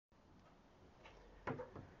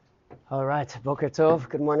All right, Boker Tov.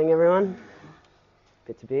 Good morning, everyone.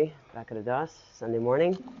 Good to be back at the Das Sunday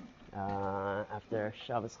morning after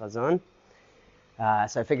Shabbos Chazon.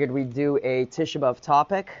 So I figured we'd do a Tisha B'Av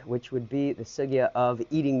topic, which would be the sugya of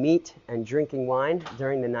eating meat and drinking wine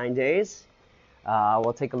during the 9 days.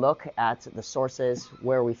 We'll take a look at the sources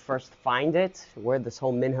where we first find it, where this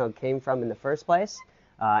whole minhag came from in the first place,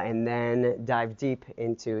 and then dive deep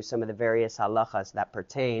into some of the various halachas that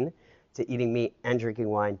pertain to eating meat and drinking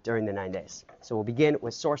wine during the 9 days. So we'll begin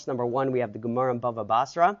with source number one. We have the Gemara in Bava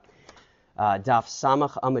Basra, Daf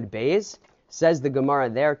Samach Amud Beis. Says the Gemara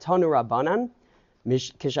there, Tonu Rabbanan,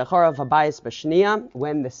 Kishacharav Habayis Bashniya,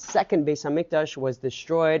 when the second Beis Hamikdash was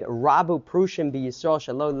destroyed, Rabu Prushim Bi Yisrael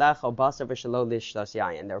Shalo Lecho Basar V'Shalo Lishtos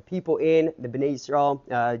Yayin. There were people in the Bnei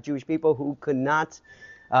Yisrael, Jewish people, who could not,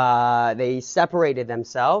 they separated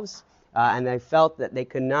themselves, and they felt that they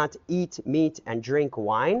could not eat meat and drink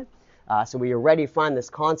wine. So we already find this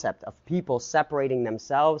concept of people separating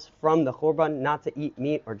themselves from the Churban, not to eat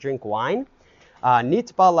meat or drink wine.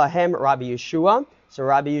 Nitba lahem Rabbi Yeshua. So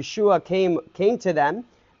Rabbi Yeshua came to them,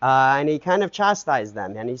 and he kind of chastised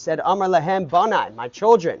them. And he said, Amar lahem banai, my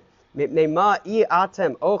children, mipnei ma'i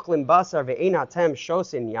atem ochlim basar ve'ein atem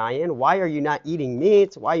shosin yayin. Why are you not eating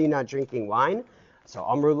meat? Why are you not drinking wine? So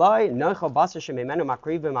Amru lai, nocho basar shemimenu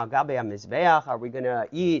makrivim al gabe hamizbeach. Are we going to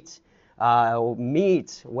eat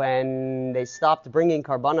meat when they stopped bringing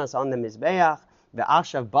karbanas on the mizbeach, the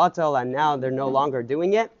ashav batal, and now they're no longer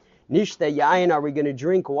doing it? Nishte yayin, are we going to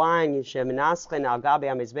drink wine sheminaschen al gabe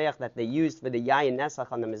mizbeach that they used for the yayin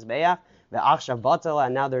nesach on the mizbeach, the ashav batal,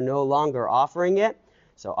 and now they're no longer offering it?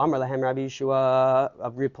 So Amar lahem Rabbi Yeshua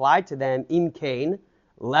replied to them, Im kain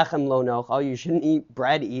lechem lo nochal, you shouldn't eat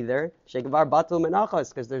bread either, shekavar batal menachos,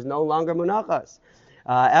 because there's no longer menachos.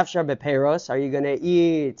 Afshar beperos, are you going to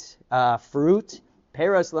eat fruit?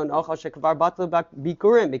 Peros lo nochal shekavar batal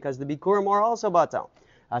bikurim, because the bikurim are also batal.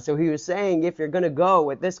 So he was saying, if you're going to go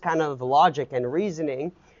with this kind of logic and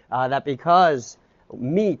reasoning, that because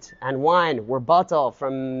meat and wine were batal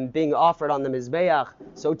from being offered on the mizbeach,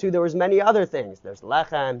 so too there was many other things. There's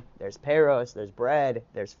lechem, there's peros, there's bread,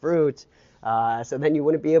 there's fruit. So then you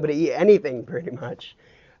wouldn't be able to eat anything pretty much.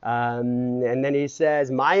 And then he says,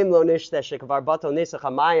 Mayim lo nishte shekavar batal nisach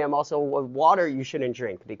hamayim. Also, water you shouldn't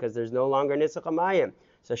drink because there's no longer nisach hamayim.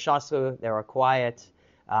 So shasu, they were quiet.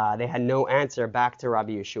 They had no answer back to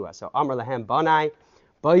Rabbi Yeshua. So Amar lahem banai,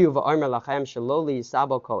 bayu v'amar lachem shaloli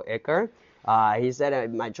yisabel kol ikar. He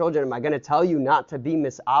said, my children, am I going to tell you not to be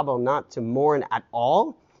misabel, not to mourn at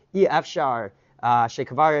all? Afshar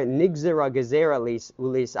shekvar nigzera gezera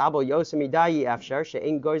ulisabel yosemidai afshar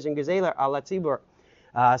she'in gozen gezela ala tzibur.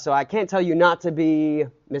 So I can't tell you not to be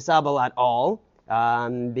misabel at all,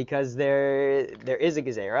 because there is a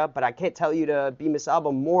gezerah, but I can't tell you to be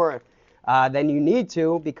misabel more than you need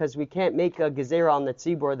to, because we can't make a gezerah on the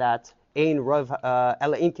tzibur that ein rov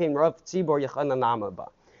ela ein kein rov tzibur yachal na'amad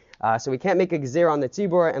ba. So we can't make a gezerah on the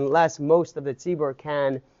tzibur unless most of the tzibur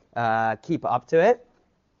can keep up to it.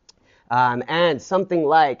 And something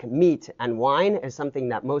like meat and wine is something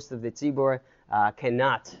that most of the tzibur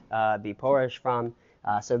cannot be porish from.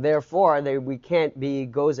 So therefore, we can't be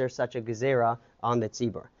gozer such a gezerah on the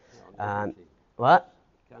tzibur. What?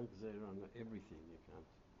 You can't gezerah on everything. You can't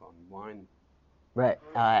on wine. Right.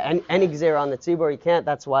 Any gezerah on the tzibur you can't.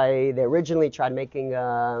 That's why they originally tried making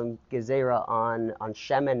gezerah on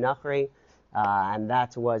shemen nachri, and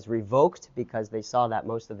that was revoked because they saw that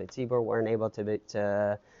most of the tzibur weren't able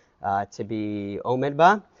to be omed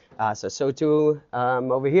ba. So too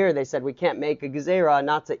over here they said we can't make a gezerah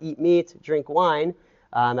not to eat meat, drink wine,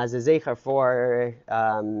 as a zecher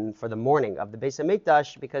for the morning of the Beis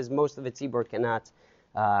Hamikdash, because most of the tzibur cannot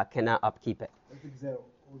upkeep it.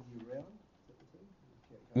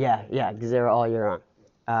 Yeah, gezerah all year round.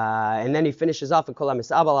 And then he finishes off with Kol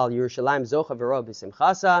HaMisabel al Yerushalayim Zocha V'ro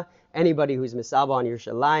B'Simchasa. Anybody who's misabel on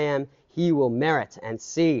Yerushalayim, he will merit and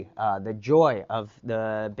see the joy of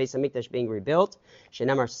the Beis Hamikdash being rebuilt.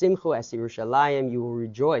 Shenemar Simchu es Yerushalayim, you will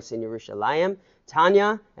rejoice in Yerushalayim.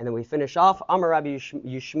 Tanya, and then we finish off. Amar Rabbi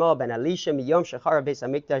Yishmael ben Elisha miyom shechara Beis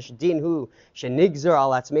Hamikdash din hu shenigzer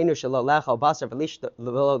al atzmeinu shelo lechal basar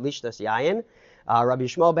v'lo lishtos yayin. Rabbi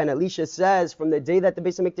Yishmael ben Elisha says, from the day that the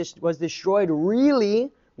Beis Hamikdash was destroyed,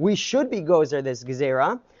 really, we should be gozer this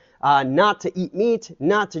gezerah, not to eat meat,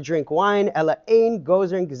 not to drink wine. Ela ein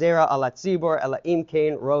gozer gezerah ala tzibur, ela im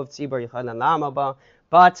kein rov tzibur yichad la'amad ba.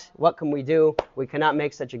 But what can we do? We cannot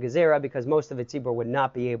make such a gezerah because most of the tzibur would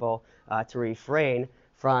not be able to refrain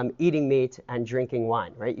from eating meat and drinking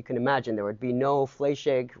wine, right? You can imagine there would be no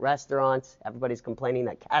Fleischig restaurants. Everybody's complaining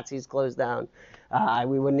that Katzy's closed down.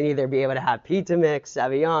 We wouldn't either be able to have Pizza Mix,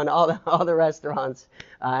 Savion, all the restaurants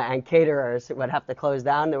and caterers would have to close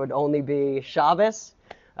down. There would only be Shabbos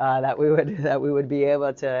that we would be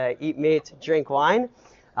able to eat meat, drink wine,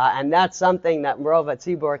 and that's something that Rov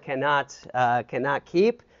HaTzibur cannot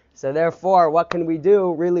keep. So therefore, what can we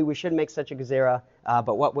do? Really, we should make such a gezerah.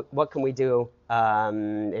 But what can we do?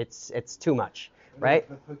 It's too much, right?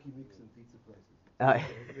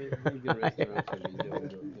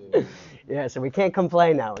 Yeah, so we can't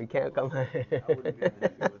complain now. We can't complain.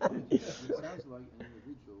 It sounds like an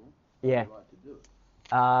individual Yeah. would like to do it.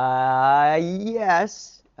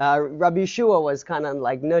 Yes. Rabbi Yeshua was kind of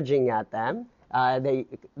like nudging at them.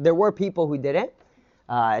 There were people who did it.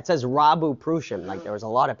 It says Rabu Prushim, like there was a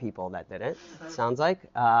lot of people that did it, sounds like.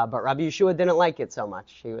 But Rabbi Yeshua didn't like it so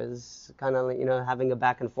much. He was kind of, having a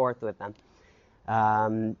back and forth with them.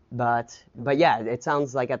 But yeah, it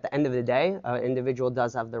sounds like at the end of the day, an individual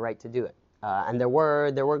does have the right to do it. And there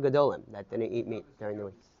were Gedolim that didn't eat meat during the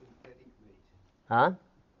week. Synthetic meat. Huh?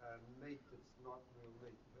 Meat that's not real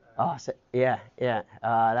meat. Oh, so, yeah.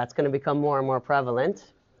 That's going to become more and more prevalent.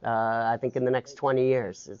 I think in the next 20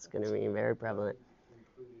 years, it's going to be very prevalent.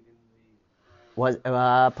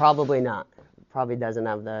 Probably not. Probably doesn't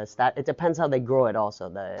have the stat. It depends how they grow it also,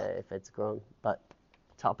 if it's grown. But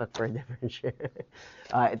topic for a different share.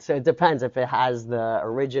 So it depends if it has the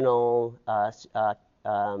original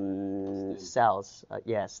cells,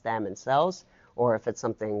 stem and cells, or if it's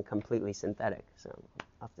something completely synthetic. So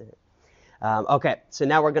okay, so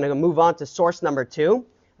now we're going to move on to source number 2.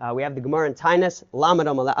 We have the Gemara in Tainus, Lamed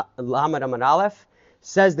Amud Aleph.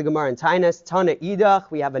 Says the Gemara in Tainus, Tana Idach.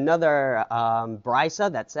 We have another brisa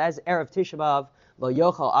that says, Erev Tisha B'Av, Lo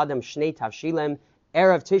Yochel Adam Shnei Tavshilim.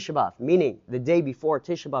 Erev Tisha B'Av, meaning the day before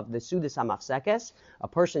Tisha B'Av, the Sudas HaMafsekes, a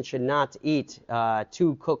person should not eat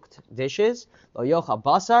 2 cooked dishes. Lo Yochel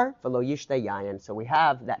Basar, V'Lo Yishteh Yayin. So we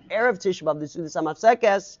have that Erev Tisha B'Av, the Sudas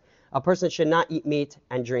HaMafsekes, a person should not eat meat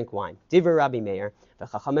and drink wine. Divrei Rabbi Meir,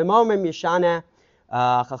 V'Chachamim Omrim Yishana.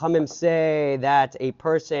 Chachamim say that a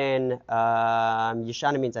person,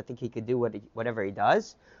 Yishana means I think he could do whatever he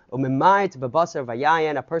does. Umimayit bebasar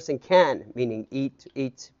vayayin, a person can, meaning eat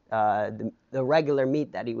the regular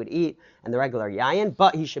meat that he would eat and the regular yayin,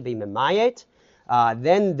 but he should be mimayit.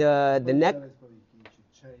 Then the next. He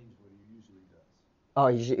should change what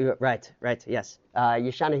he usually does. Right, yes.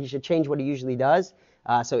 Yishana, he should change what he usually does.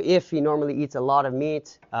 So if he normally eats a lot of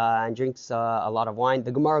meat and drinks a lot of wine,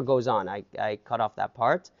 the Gemara goes on. I cut off that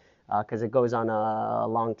part because it goes on a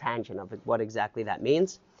long tangent of what exactly that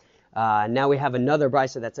means. Now we have another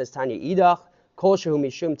brisa that says Tanya Idach, Kol shehu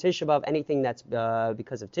mishum Tisha B'Av, anything that's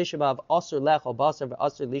because of Tisha B'Av, Asur lech o basar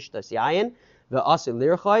ve'asur lishtos yayin ve'asur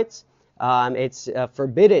lirchotz. It's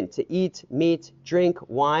forbidden to eat meat, drink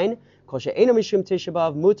wine. So if you're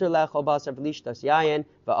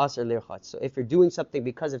doing something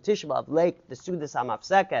because of Tisha B'Av, like the Sudas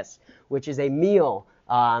HaMafsekes, which is a meal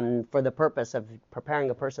for the purpose of preparing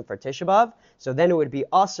a person for Tisha B'Av, so then it would be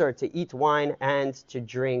asur to eat wine and to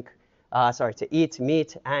drink, to eat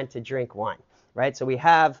meat and to drink wine, right? So we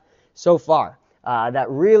have so far that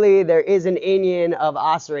really there is an inyan of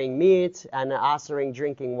asuring meat and asuring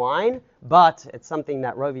drinking wine, but it's something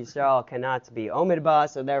that Rov Yisrael cannot be omid ba,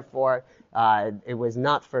 so therefore it was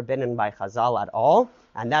not forbidden by Chazal at all,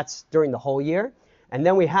 and that's during the whole year. And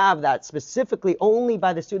then we have that specifically only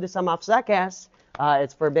by the Sudas HaMafsekes,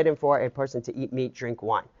 it's forbidden for a person to eat meat, drink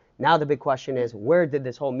wine. Now the big question is, where did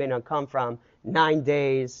this whole minhag come from? 9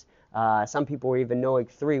 days, some people were even knowing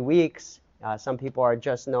 3 weeks. Some people are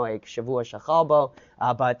just knowing Shavua Shachalbo,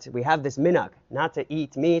 but we have this minhag, not to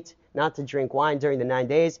eat meat, not to drink wine during the 9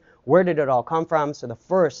 days. Where did it all come from? So the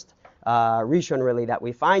first Rishon really that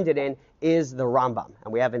we find it in is the Rambam.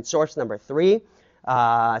 And we have in source number 3,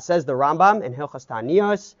 says the Rambam in Hilchos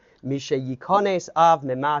Ta'aniyos, Misha Yikones Av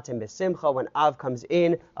Mematim Besimcha, when Av comes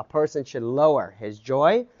in, a person should lower his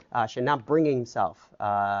joy, should not bring himself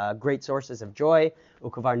great sources of joy.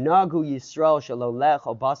 Ukavar Nagu Yisrael Shalolech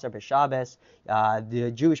Obasar B'Shabbos.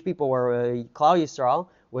 The Jewish people were, Klal Yisrael,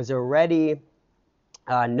 was already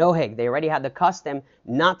noheg. They already had the custom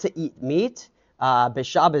not to eat meat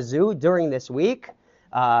B'Shabbazu during this week.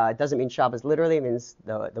 It doesn't mean Shabbos literally, it means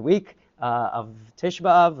the week of Tisha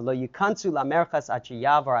B'Av. Lo Yukansu La Merchas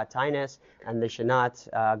Achiyavar Ataines, and they should not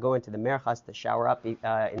go into the Merchas to shower up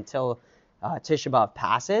until Tisha B'Av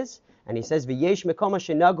passes. And he says, V'yesh mekoma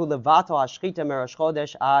shenagu levato hashchita merosh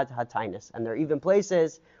chodesh ad hatainis. And there are even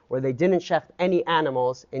places where they didn't shecht any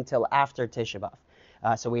animals until after Tisha B'Av.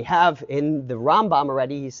 So we have in the Rambam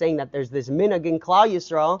already, he's saying that there's this minhag in Klal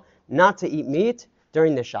Yisrael not to eat meat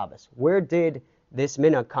during the Shabbos. Where did this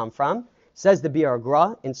minhag come from? Says the Bir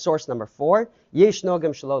Gra in source number 4, Yesh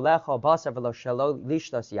nogim shelo lechol basar v'lo shelo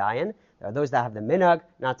lishtos yayin. There are those that have the minhag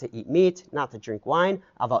not to eat meat, not to drink wine.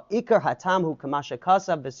 Aval ikar hatam hu kamasha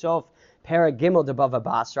kasav b'sof perek gimel de Bava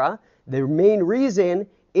Basra. The main reason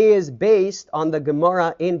is based on the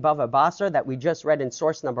Gemara in Bava Basra that we just read in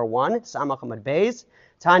source number 1, Samach Amud Beis.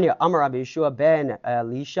 Tanya Amar Rabbi Yeshua ben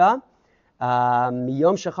Elisha.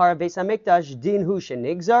 Miyom shachar beis hamikdash din hu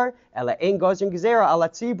shenigzar ela ein gozrim gezerah ala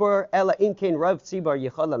tzibur ela in kein rav tzibur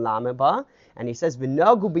yichol lameba. And he says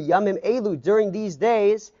v'nagu b'yamim elu, during these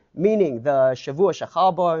days, meaning the Shavua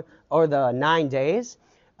Shechalbar or the 9 days,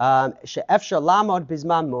 she'efshar lamod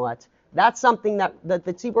bizman muat. That's something that the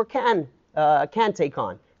tzibur can take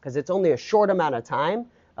on, because it's only a short amount of time.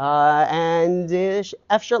 And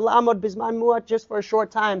efshar lamod bizman muat, just for a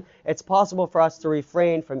short time, it's possible for us to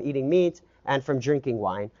refrain from eating meat and from drinking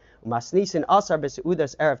wine. Masnisin asar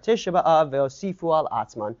b'seudas erev Tisha b'av ve'osifu al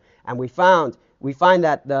atzman. And we find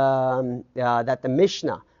that the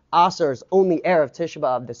Mishnah asars only erev Tisha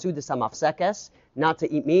b'av the sudas hamafsekes, not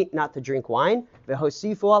to eat meat, not to drink wine.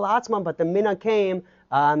 Ve'osifu al atzman, but the minhag came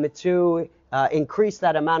to increase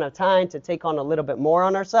that amount of time, to take on a little bit more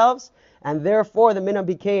on ourselves, and therefore the minhag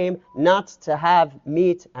became not to have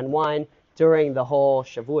meat and wine during the whole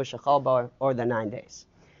Shavua Shechalbar or the 9 days.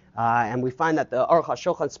 And we find that the Aruch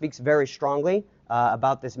HaShulchan speaks very strongly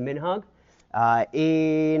about this minhag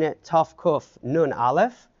in Taf Kuf Nun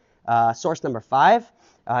Aleph, source number 5.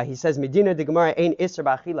 He says, Medina de Gemara ein iser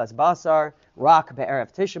b'achilas basar rak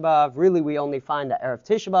be'erev Tisha B'av. Really, we only find that erev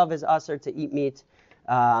Tisha B'av is asar to eat meat.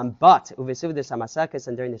 But uvesuvdas hamasekes,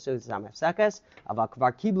 and during the suvdas hamasekes, aval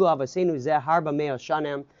kvar kiblu avosenu zeh harba meo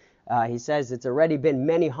shanem. He says it's already been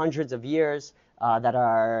many hundreds of years that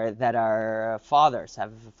our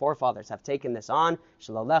forefathers have taken this on.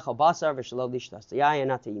 Shelo lechol basar v'shelo lishtos yayin,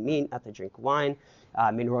 not to eat meat, not to drink wine.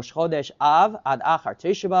 Min Rosh Chodesh Av ad achar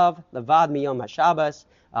Tisha B'av levad miyom haShabbos.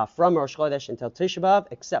 From Rosh Chodesh until Tisha B'av,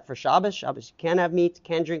 except for Shabbos. Shabbos you can have meat,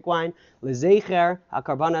 can drink wine. L'zeicher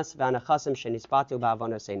hakarbanas v'anachasim shenispatu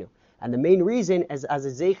ba'avonosenu. And the main reason is, as a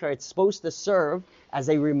zeicher, it's supposed to serve as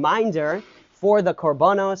a reminder for the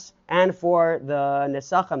korbanos and for the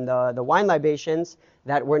nesachim, the wine libations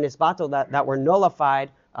that were nisbato, that were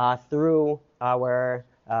nullified through our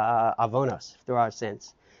avonos, through our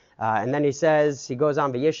sins. And then he goes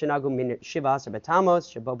on, v'yeshinagu min shiva asar betamos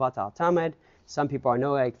shebo bata al tamed. Some people are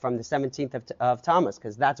knowing from the 17th of Tammuz,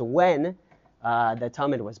 because that's when the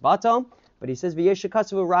Talmud was batal. But he says,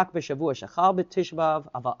 "V'yeshikasu rak b'shavua shachal b'Tisha B'av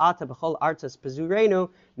aval ata b'chol artzas pezurenu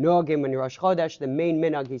noagim in Rosh Chodesh." The main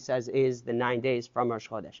minhag, he says, is the 9 days from Rosh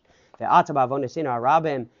Chodesh. Ve'ata b'avonosinu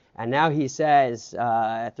harabim. And now he says,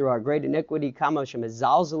 through our great iniquity, kama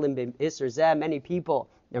shemezalzalim b'isur zeh. Many people,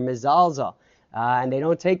 they're mezalzal, and they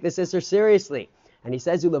don't take this isur seriously. And he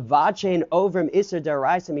says, "Ulavachein ovrim isur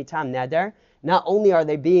deraisa mitam neder." Not only are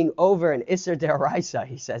they being over an Isser Deraisa,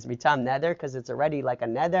 he says, Mitam Neder, because it's already like a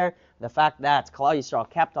Neder, the fact that Klal Yisrael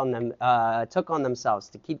took on themselves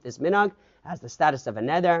to keep this minhag has the status of a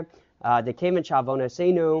Neder. They came in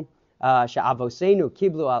Sha'avosenu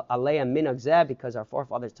Kiblu Aleya Minhag Zeh, because our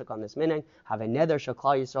forefathers took on this minhag, have a Neder Shal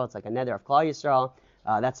Klal Yisrael, it's like a Neder of Klal Yisrael.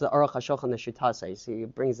 That's the Aruch HaShulchan, the Shutasa. You see, he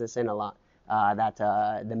brings this in a lot, that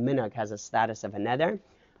the minhag has a status of a Neder.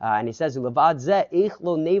 And he says, how can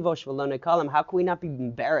we not be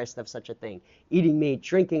embarrassed of such a thing? Eating meat,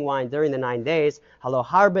 drinking wine during the 9 days. Halo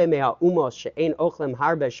harbe mea umos she'ein ochlim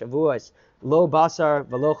harbe shavuos lo basar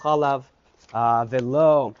velo chalav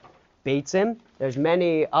velo beitzim. There's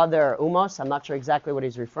many other umos. I'm not sure exactly what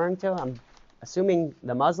he's referring to. I'm assuming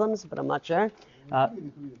the Muslims, but I'm not sure.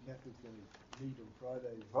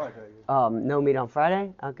 No meat on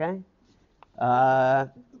Friday? Okay.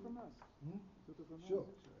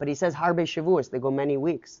 But he says Harbe Shavuos, they go many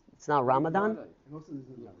weeks. It's not Ramadan?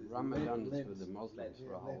 Ramadan is for the Muslims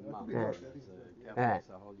for a whole month. It's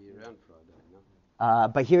a whole year round Friday, no?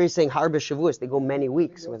 But here he's saying Harbe Shavuos, they go many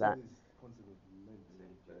weeks with that.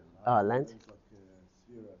 Lent?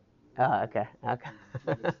 Okay.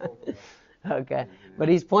 Okay. But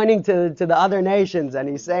he's pointing to the other nations, and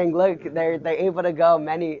he's saying, look, they're able to go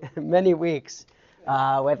many weeks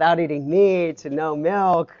without eating meat, no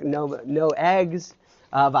milk, no eggs.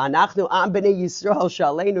 V'anachnu am b'nei Yisrael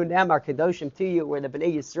shaleinu nemar kedoshim to you. We're the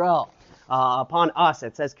b'nei Yisrael. Upon us,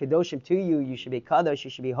 it says kedoshim to you. You should be kadosh. You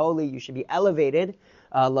should be holy. You should be elevated.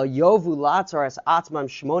 Lo yovu latzaras atzmam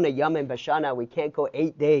shmona yamim b'shana. We can't go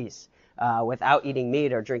 8 days without eating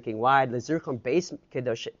meat or drinking wine. L'zirchum beis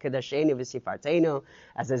kedashenu v'sifartenu,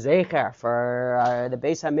 as a zecher for the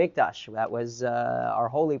Beis Hamikdash. That was our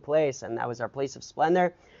holy place, and that was our place of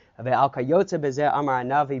splendor. Ve'al kayotze bezeh amar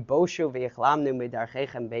hanavi boshu v'yichlamnu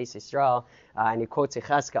midarchechem beis Yisrael. And he quotes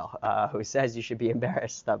Yechezkel, who says you should be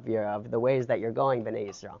embarrassed of the ways that you're going, Bnei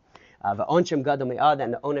Yisrael. V'onshim gadol mi'ad,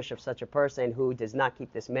 and the onish of such a person who does not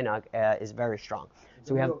keep this minhag is very strong.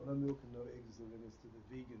 So we have. No milk and no eggs are limits to the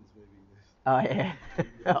vegans, maybe. Oh yeah,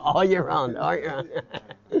 all year round, all year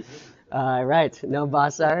round. Right, no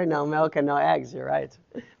basar, no milk, and no eggs. You're right.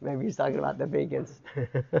 Maybe he's talking about the vegans.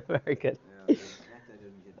 Very good. Yeah, that I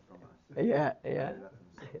didn't get from us. Yeah.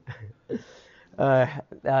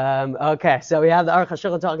 Okay, so we have the Aruch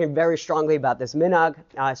HaShulchan talking very strongly about this minhag.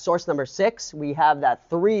 Source number 6, we have that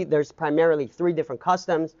there's primarily 3 different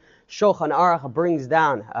customs. Shulchan Aruch brings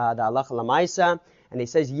down the halacha l'maisa, and he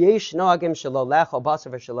says, Yesh noagim shelo lecho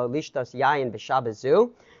basar v'shelo lishtos yayin b'shabbat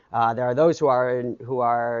zu. There are those who are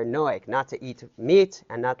noeg, not to eat meat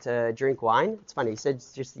and not to drink wine. It's funny, he said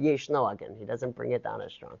it's just yesh noagim. He doesn't bring it down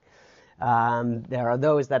as strong. There are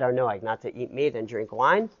those that are noeg, not to eat meat and drink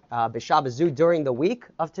wine. B'Shabbat zu during the week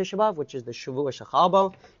of Tisha B'Av, which is the Shavua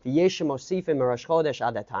Shechalbo. V'yeshem osifim Rosh Chodesh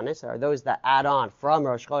ad Hatanis. There are those that add on from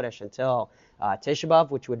Rosh Chodesh until Tisha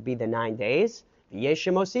B'Av, which would be the 9 days.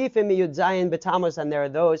 V'yeshem osifim miyud zayin b'Tammuz, and there are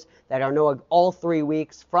those that are noeg all 3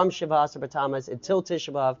 weeks from Shavas b'Tammuz until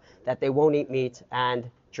Tisha B'Av that they won't eat meat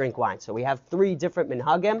and drink wine. So we have 3 different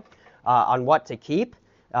minhagim on what to keep.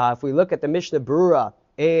 If we look at the Mishnah Berurah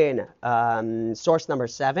in source number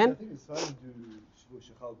 7. I think it's fine to do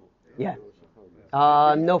shechalbo. Yeah.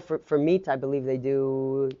 No, for meat, I believe they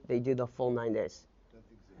do the full 9 days.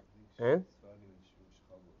 Huh?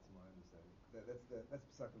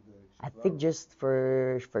 I think just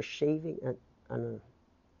for shaving, I don't know.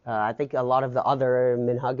 I think a lot of the other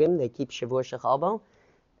minhagim, they keep Shavua Shechalbo,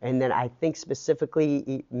 and then I think specifically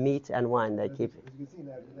eat meat and wine. They keep. As you can see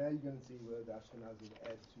now you're going to see where the Ashkenazim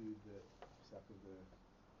add to the stuff of the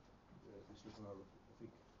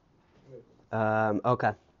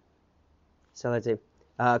Okay. So let's see.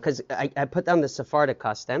 Because I put down the Sephardic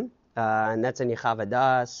custom, and that's in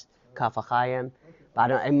Yechavadas, Kaf HaChaim. But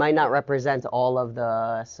it might not represent all of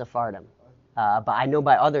the Sephardim. But I know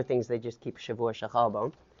by other things they just keep Shavua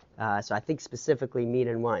Shechalbo. So I think specifically meat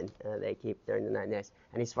and wine they keep during the 9 days.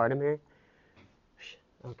 Any Sephardim here?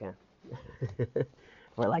 Okay.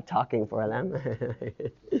 We're like talking for them.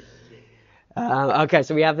 Okay,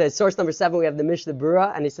 so we have the source number 7. We have the Mishnah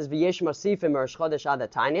Berurah, and he says V'yesh mosifim Rosh Chodesh ad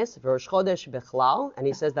Hatainis, Rosh Chodesh bechlal, and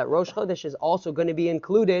he says that Rosh Chodesh is also going to be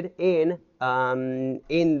included in the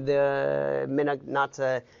minhag not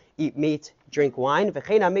to eat meat, drink wine.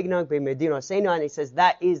 V'chein hamignag b'medinoseinu, and he says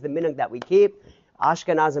that is the minhag that we keep.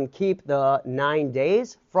 Ashkenazim keep the 9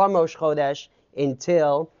 days from Rosh Chodesh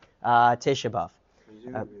until Tisha B'Av.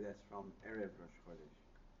 Presumably that's from Erev Rosh Chodesh.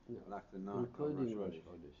 Like the night Including Rosh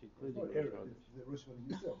Chodesh. Including Rosh Chodesh. The Rosh Chodesh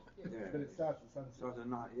yourself. Yeah. But it starts at sunset. So the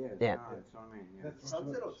night, yeah. Yeah. No, that's what I mean. Yeah. That's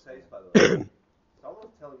Sunset or says, by the way?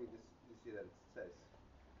 Someone's telling me this year that it says.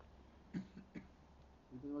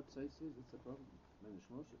 You know what says is? It's a problem. Many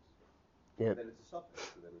shmoshes. Yeah. Then it's a suffix,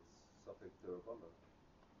 so then it's suffix to Rabbanah.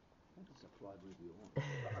 You can supply with you want.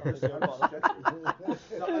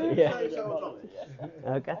 Yeah.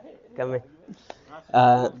 Okay, come here.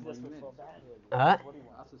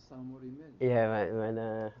 Yeah,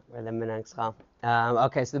 where the minhag's chal.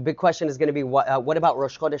 Okay, so the big question is going to be what about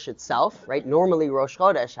Rosh Chodesh itself, right? Normally Rosh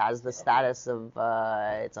Chodesh has the status of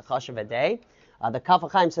it's a chashuv a day. The Kaf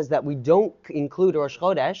HaChaim says that we don't include Rosh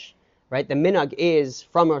Chodesh, right? The minhag is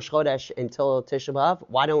from Rosh Chodesh until Tisha B'Av.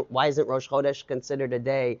 Why isn't Rosh Chodesh considered a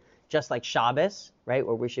day just like Shabbos, right,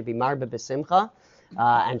 where we should be marbe b'simcha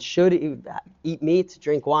and should eat meat,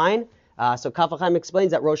 drink wine? So Kaf HaChaim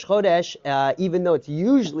explains that Rosh Chodesh, even though it's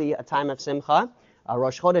usually a time of simcha,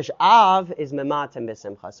 Rosh Chodesh Av is mematem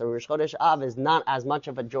b'simcha. So Rosh Chodesh Av is not as much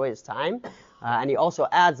of a joyous time. And he also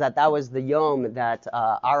adds that was the yom that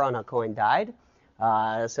Aaron HaKohen died.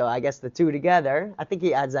 So I guess the two together, I think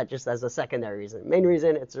he adds that just as a secondary reason. Main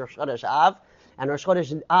reason, it's Rosh Chodesh Av. And Rosh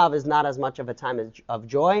Chodesh Av is not as much of a time of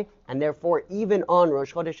joy. And therefore, even on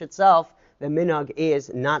Rosh Chodesh itself, the minhag is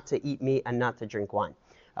not to eat meat and not to drink wine.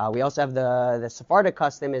 We also have the Sephardic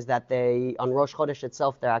custom is that on Rosh Chodesh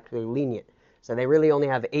itself, they're actually lenient. So they really only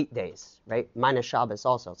have 8 days, right? Minus Shabbos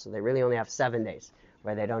also. So they really only have 7 days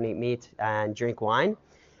where they don't eat meat and drink wine.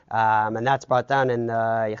 And that's brought down in the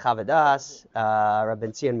Yechavadas, Rabbi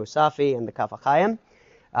Tzion Musafi, and the Kaf HaChaim.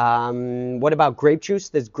 What about grape juice?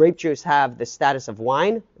 Does grape juice have the status of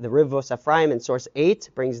wine? The Rivos Ephraim in source 8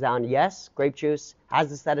 brings down, yes, grape juice has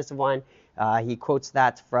the status of wine. He quotes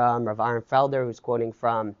that from Rav Aaron Felder, who's quoting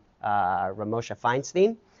from Rav Moshe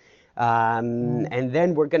Feinstein. And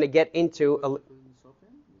then we're going to get into...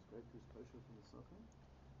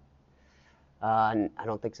 I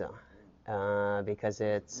don't think so. Because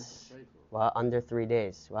it's, well, under 3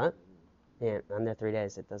 days. What? Yeah, under 3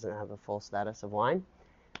 days. It doesn't have a full status of wine.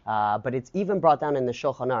 But it's even brought down in the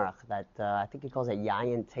Shulchan Aruch that I think he calls it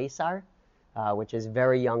Yayin Tesar, which is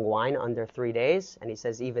very young wine under 3 days. And he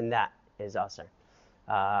says even that is Aser.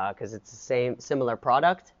 Because it's the similar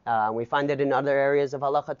product. We find it in other areas of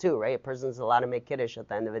halacha too, right? A person's allowed to make kiddush at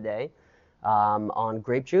the end of the day on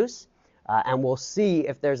grape juice. And we'll see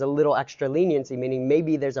if there's a little extra leniency, meaning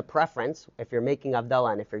maybe there's a preference. If you're making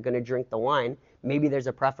Havdalah and if you're going to drink the wine, maybe there's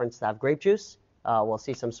a preference to have grape juice. We'll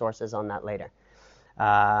see some sources on that later.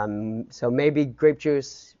 So maybe grape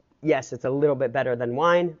juice, yes, it's a little bit better than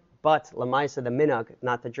wine, but Lamaisa, the minhag,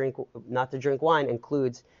 not to drink wine,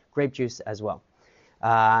 includes grape juice as well.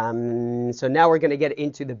 So now we're going to get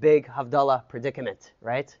into the big Havdalah predicament,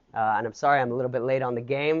 right? And I'm sorry, I'm a little bit late on the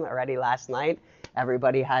game already last night.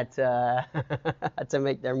 Everybody had to had to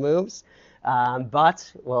make their moves,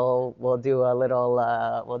 but we'll do a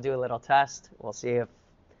little test. We'll see if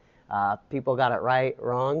people got it right,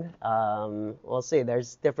 wrong. We'll see.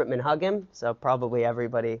 There's different minhagim, so probably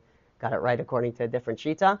everybody got it right according to a different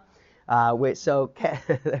shita. So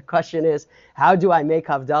the question is, how do I make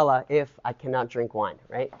Havdalah if I cannot drink wine,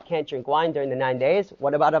 right? Can't drink wine during the 9 days.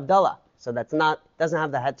 What about Havdalah? So doesn't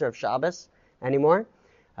have the heter of Shabbos anymore.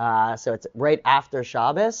 So it's right after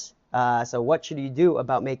Shabbos. So what should you do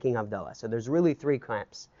about making Havdalah? So there's really 3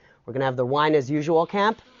 camps. We're going to have the wine as usual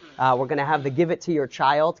camp. We're going to have the give it to your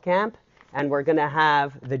child camp. And we're going to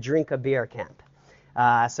have the drink a beer camp.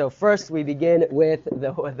 So first we begin with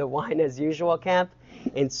the wine as usual camp.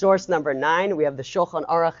 In source number 9, we have the Shulchan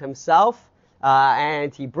Aruch himself.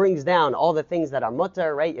 And he brings down all the things that are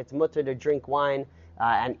mutter, right? It's mutter to drink wine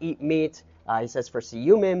and eat meat. He says for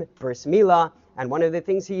siyumim, bris milah. And one of the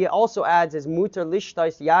things he also adds is mutar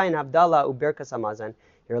lishtais yain havdalah uberkas hamazon.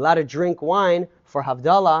 You're allowed to drink wine for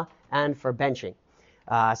havdalah and for benching.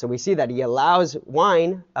 So we see that he allows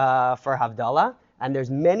wine for havdalah, and there's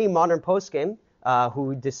many modern poskim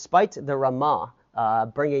who, despite the Ramah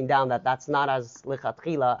bringing down that that's not as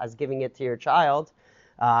lichatchila as giving it to your child,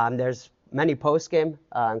 there's many poskim,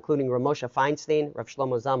 including Rav Moshe Feinstein, Rav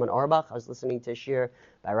Shlomo Zalman Auerbach. I was listening to a shir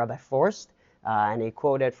by Rabbi Forst. And he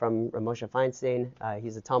quoted from Rav Moshe Feinstein.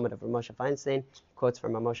 He's a Talmud of Rav Moshe Feinstein. Quotes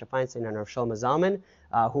from Rav Moshe Feinstein and Rav Shlomo Zalman,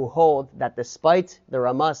 who hold that despite the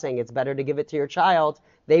Ramah saying it's better to give it to your child,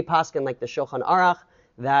 they paskin like the Shulchan Aruch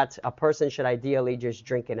that a person should ideally just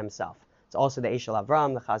drink it himself. It's also the Eshel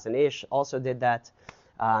Avram, the Chazon Ish, also did that.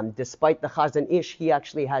 Despite the Chazon Ish, he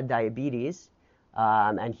actually had diabetes,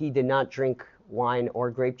 and he did not drink wine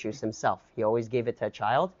or grape juice himself. He always gave it to a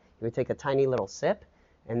child. He would take a tiny little sip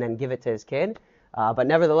and then give it to his kid. But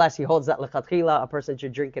nevertheless, he holds that lechatchila, a person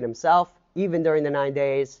should drink it himself. Even during the 9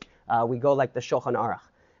 days, we go like the Shulchan Aruch.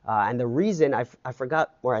 And the reason, I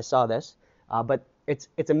forgot where I saw this, but it's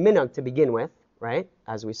a minhag to begin with, right,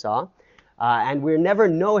 as we saw. And we're never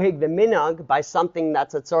nohig the minhag by something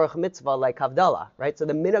that's a tzorach mitzvah like Havdalah, right? So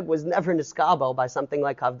the minhag was never niskabel by something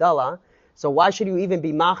like Havdalah. So why should you even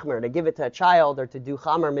be machmer to give it to a child or to do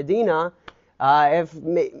chamer medina if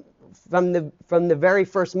from the very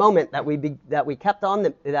first moment that we kept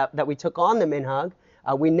on that we took on the minhag,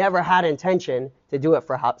 we never had intention to do it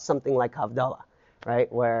for something like Havdalah,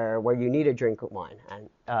 right? Where you need a drink of wine,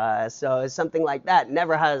 and so something like that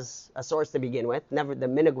never has a source to begin with. The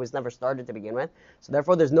minhag was never started to begin with, so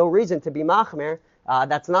therefore there's no reason to be machmer.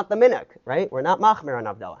 That's not the minhag, right? We're not machmer on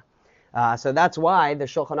Havdalah. So that's why the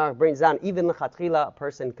Shulchan Aruch brings down even lechatchila, a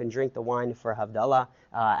person can drink the wine for Havdalah,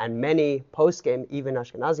 and many poskim, even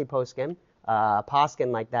Ashkenazi poskim,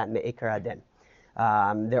 paskin like that me'ikar adin.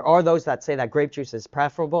 There are those that say that grape juice is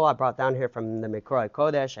preferable. I brought down here from the Mikroi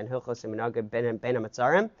Kodesh and Hilchos Minhag Ben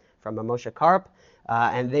HaMetzarim from Moshe Karp,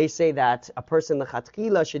 and they say that a person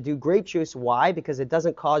lechatchila should do grape juice. Why? Because it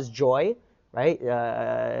doesn't cause joy, right?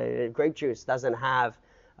 Grape juice doesn't have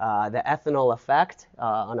the ethanol effect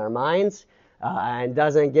on our minds, and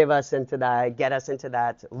doesn't get us into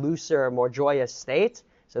that looser, more joyous state.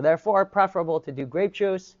 So therefore, preferable to do grape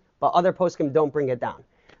juice, but other poskim don't bring it down.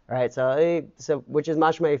 All right, so which is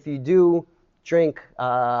mashma, if you do drink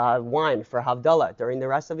wine for Havdalah during the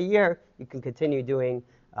rest of the year, you can continue doing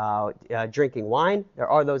drinking wine. There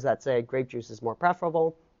are those that say grape juice is more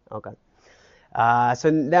preferable. Okay.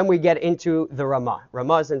 So then we get into the Ramah.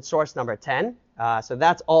 Ramah is in source number 10. So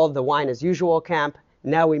that's all the wine as usual camp.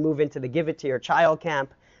 Now we move into the give it to your child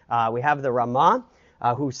camp. We have the Ramah,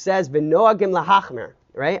 who says, "V'noagim lahachmer."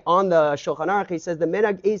 right? On the Shulchan Aruch, he says the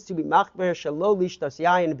minhag is to be machmer shelo lishtos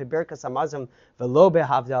yayin beberkas hamazon velo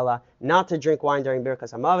behavdalah, not to drink wine during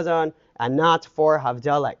berkas hamazon and not for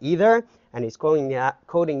havdalah either. And he's quoting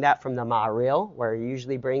that from the Ma'aril, where he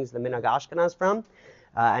usually brings the minhag Ashkenaz from.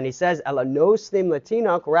 And he says, "Ela noslim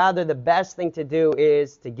latinok." Rather, the best thing to do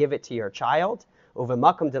is to give it to your child.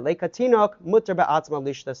 Uvemakam deleka tinok mutter be'atzma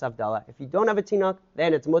lishtos havdalah. If you don't have a tinok,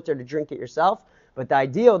 then it's mutter to drink it yourself. But the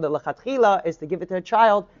ideal, the lechatchila, is to give it to a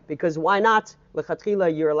child, because why not?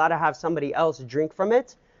 Lechatchila, you're allowed to have somebody else drink from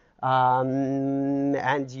it,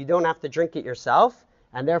 and you don't have to drink it yourself.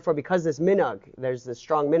 And therefore, because there's this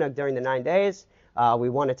strong minhag during the 9 days, we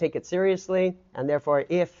want to take it seriously. And therefore,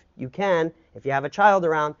 if you have a child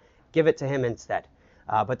around, give it to him instead.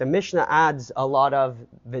 But the Mishnah adds a lot of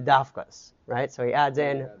vidafkas, right? So he adds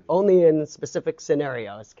in, only in specific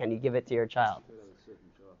scenarios can you give it to your child.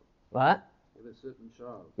 What? A certain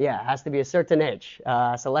child. Yeah, it has to be a certain age.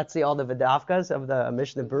 So let's see all the vidafkas of the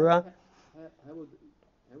Mishnah Berurah. How would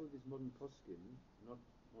this modern poskim not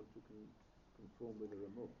want to conform with the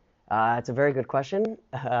Ramah? It's a very good question.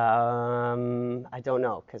 I don't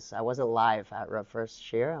know, because I wasn't live at Rav first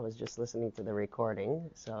shir. I was just listening to the recording.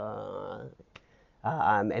 So,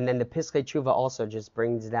 and then the Piskei Tshuva also just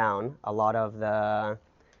brings down a lot of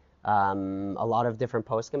different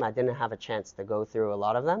poskim. I didn't have a chance to go through a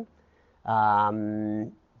lot of them.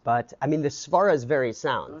 But I mean, the svara is very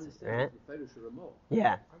sound, right?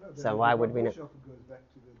 Yeah. So why would we not? Goes back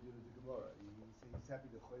to the Gemara. He's happy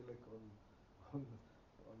to choylek on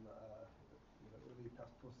early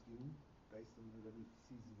past poskim based on that he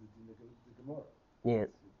sees the Gemara. Yeah.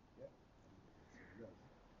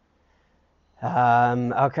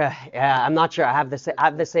 Okay. Yeah, I'm not sure. I have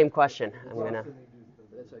the same question. I'm gonna.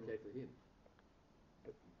 That's okay for him.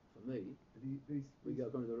 But for me, we go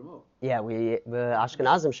according to the Ramah. Yeah, the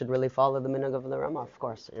Ashkenazim should really follow the minhag of the Ramah, of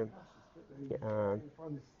course. Yeah.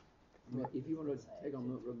 If you want to take on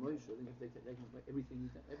Ramah, then you have to take everything. You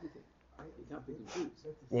can't pick and choose.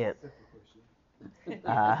 Yeah. That's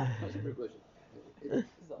a separate question.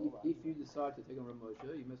 If you decide to take on Ramah,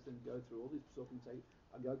 you must then go through all these stuff and say,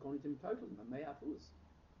 I go according to him totally.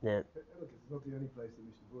 Yeah. Look, it's not the only place that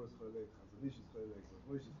Mishnah Berurah is choylek, Chazanish is choylek,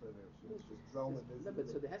 Moshe is choylek. No, but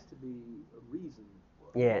so there has to be a reason.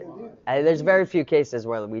 Yeah. There's very few cases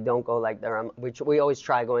where we don't go like the Ramah, which we always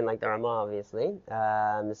try going like the Ramah, obviously.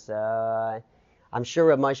 So I'm sure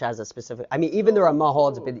Rav Moshe has a specific. I mean, even the Ramah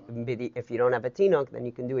holds if you don't have a tinok, then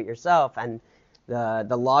you can do it yourself. And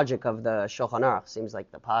the logic of the Shulchan Aruch seems like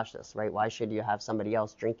the pashtus, right? Why should you have somebody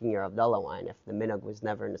else drinking your Avdallah wine if the minhag was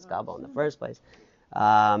never in Niskabel in the first place?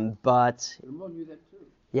 But The Ramah knew that too.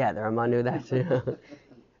 yeah, the Ramah knew that too.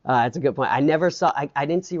 That's a good point. I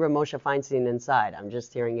didn't see Rav Moshe Feinstein inside. I'm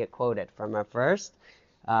just hearing it quoted from her first.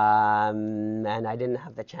 And I didn't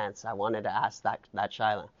have the chance. I wanted to ask that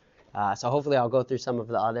shaila. So hopefully I'll go through some of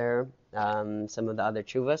the other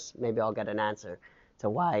tshuvas. Maybe I'll get an answer to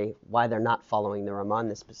why they're not following the Ramah in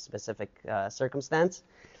this specific circumstance,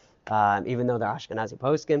 even though they're Ashkenazi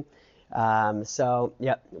poskim. So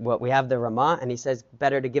yeah, we have the Ramah, and he says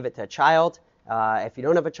better to give it to a child. If you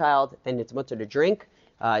don't have a child, then it's mutter to drink.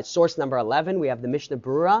 Source number 11, we have the Mishnah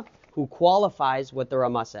Berurah, who qualifies what the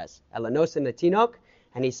Ramah says. Elanosim netinok,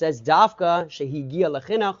 and he says dafka shehigia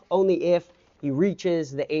lechinach, only if he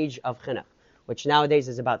reaches the age of chinuch, which nowadays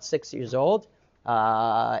is about 6 years old.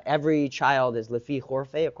 Every child is lefi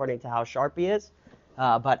chorfei, according to how sharp he is.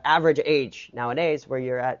 But average age nowadays, where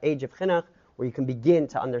you're at age of chinuch, where you can begin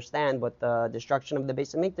to understand what the destruction of the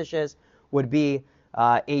Beis Hamikdash is, would be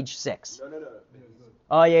age 6. No.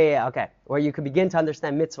 Oh, yeah, okay. Where you could begin to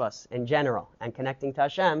understand mitzvahs in general, and connecting to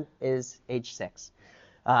Hashem is age 6.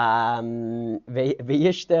 V'yishte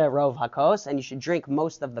rov hakos, and you should drink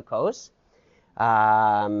most of the kos,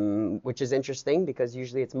 which is interesting because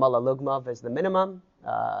usually it's mala lugmav is the minimum.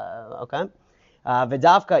 Okay.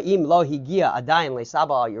 V'davka im lo higia adayin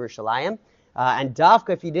le'saba al Yerushalayim, and davka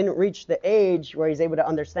if he didn't reach the age where he's able to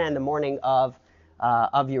understand the morning of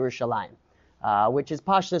Yerushalayim. Which is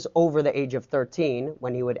pashtus over the age of 13,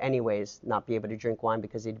 when he would anyways not be able to drink wine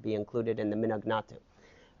because he'd be included in the minhag not to.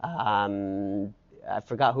 I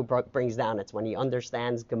forgot who brings down. It's when he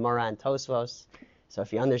understands Gemara and Tosfos. So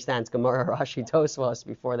if he understands Gemara, Rashi, Tosfos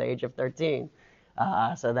before the age of 13,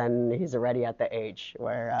 so then he's already at the age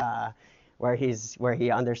where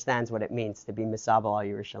he understands what it means to be misabel al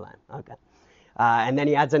Yerushalayim. Okay. And then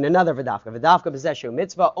he adds in another v'dafka. V'dafka b'zeshu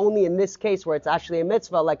mitzvah, only in this case where it's actually a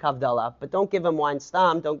mitzvah like Havdalah. But don't give him wine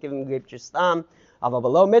stam, don't give him grape juice stam. Ava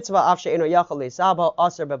below mitzvah, af she'eno yachal le'saba,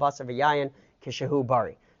 aser bebasar v'yayin, kishehu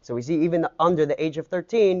bari. So we see even under the age of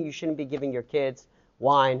 13, you shouldn't be giving your kids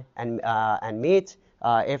wine and meat.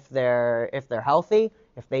 if they're healthy.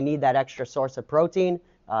 If they need that extra source of protein,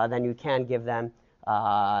 then you can give them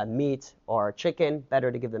meat or chicken.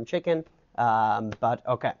 Better to give them chicken. But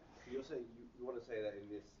okay. So you're saying you want to say that in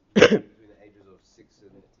this between the ages of 6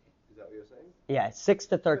 and is that what you're saying? Yeah, 6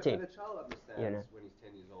 to 13. When a child understands when he's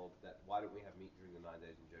 10 years old that why don't we have meat during the 9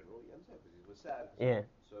 days in general, you understand because he was sad. Yeah.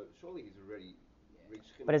 So surely he's already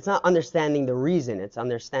reached. But it's not understanding the reason; it's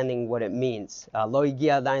understanding what it means. Lo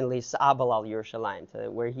higia adayin le'sa'abel al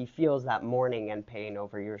Yerushalayim, where he feels that mourning and pain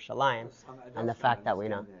over Yerushalayim, and the fact that we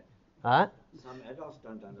know. Huh? Some adults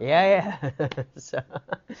don't understand. Yeah. So,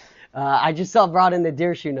 I just saw brought in the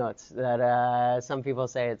Dirshu notes that some people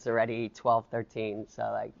say it's already 12, 13. So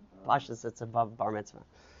like, Pashas, it's above bar mitzvah.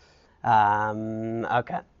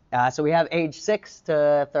 Okay. So we have age 6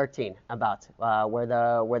 to 13 about where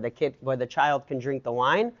the child can drink the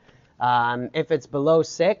wine. If it's below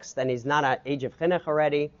 6, then he's not at age of chinuch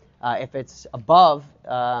already. If it's above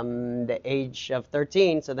the age of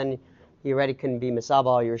 13, so then he already can be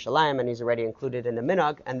misabal Yerushalayim, and he's already included in the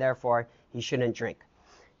minhag, and therefore he shouldn't drink.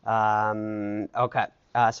 Okay,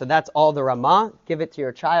 so that's all the Ramah. Give it to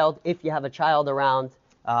your child. If you have a child around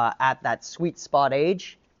at that sweet spot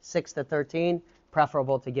age, 6 to 13,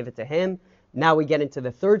 preferable to give it to him. Now we get into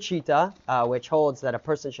the third shita, which holds that a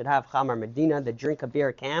person should have Chamar Medina, the drink a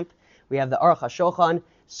beer camp. We have the Aruch HaShulchan,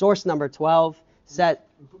 source number 12, set.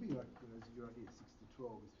 It could be like you're idea 6 to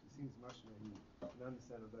 12. It seems much more he can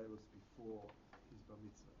understand that was before his bar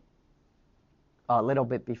mitzvah. A little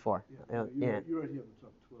bit before. Yeah, you're right here on the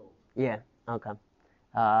top 12. Yeah, okay.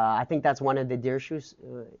 I think that's one of the Dirshus.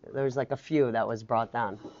 There's like a few that was brought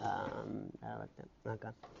down. I like that. Okay.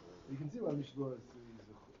 You can see why Mishloah is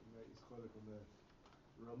cholek on the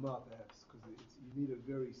Ramah perhaps, because you need a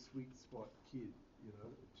very sweet spot kid. You know,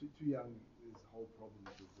 too young is a whole problem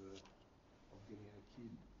of getting a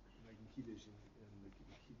kid, making kiddush and the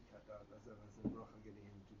kid as a bracha getting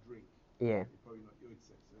him to drink. Yeah. You're probably not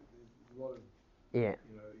yotzei. So there's a lot of, Yeah.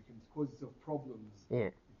 you know, you can cause yourself problems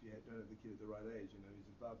Yeah. if you don't have the kid at the right age. You know, he's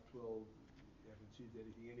above 12, you haven't achieved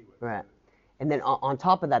anything anyway. Right. So, And then on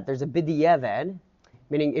top of that, there's a b'di'evad,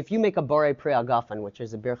 meaning if you make a borei pri agafen, which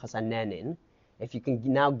is a birchas hanenin, if you can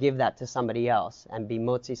now give that to somebody else and be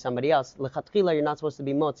motzi somebody else, lechatchila you're not supposed to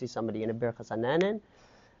be motzi somebody in a birchas hanenin.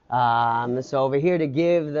 So over here to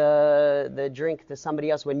give the drink to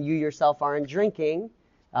somebody else when you yourself aren't drinking,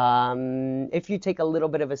 if you take a little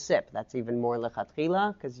bit of a sip, that's even more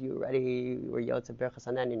lechatchila because you already were yotze birchas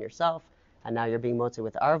hanenin yourself, and now you're being motzi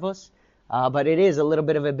with arvus. But it is a little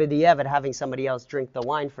bit of a b'di'evad having somebody else drink the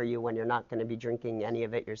wine for you when you're not going to be drinking any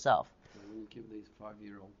of it yourself. So we give these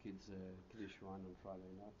 5-year-old kids kiddush wine on Friday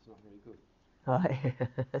night. It's not very good.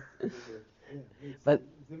 But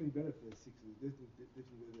it's definitely better for the 6. It's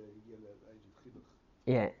definitely better you get that age of chinuch.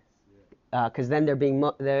 yeah, because then they're being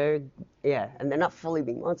and they're not fully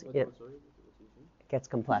being motzi. Yeah, it gets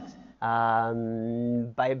complex. By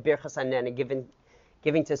birchas hanenin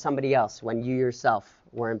giving to somebody else when you yourself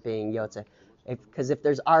weren't being yotze. Because if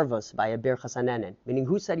there's arvos by a birchas hanenin, meaning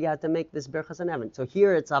who said you had to make this birchas hanenin? So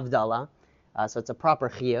here it's avdallah, so it's a proper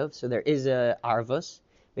chiyuv, so there is a arvos,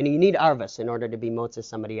 meaning you need arvos in order to be motze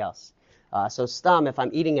somebody else. So stam, if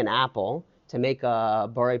I'm eating an apple to make a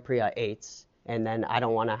borei priya eitz, and then I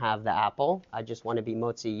don't want to have the apple, I just want to be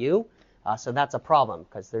motzi you, so that's a problem,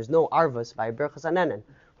 because there's no arvos by a birchas hanenin.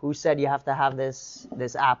 Who said you have to have this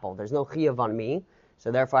apple? There's no chiyuv on me.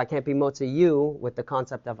 So therefore, I can't be motzi you with the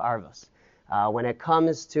concept of arvos. When it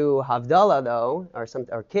comes to havdalah, though,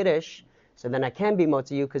 or kiddush, so then I can be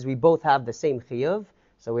motzi you because we both have the same chiyuv.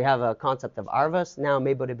 So we have a concept of arvos. Now I'm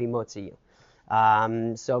able to be motzi you.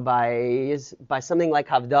 So by something like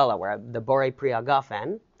havdalah, where the borei pri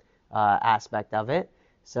agafen aspect of it,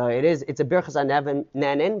 so it's a birchas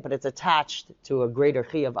hanenin, but it's attached to a greater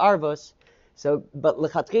chiyuv arvos. So, but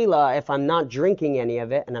lechatchila, if I'm not drinking any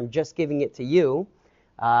of it and I'm just giving it to you.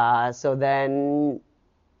 So then,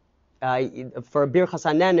 for birchas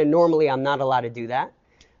hanenin, normally I'm not allowed to do that.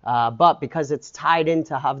 But because it's tied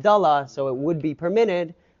into havdalah, so it would be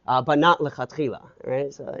permitted, but not lechatchila,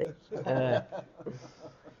 right? So,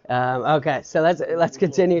 okay, so let's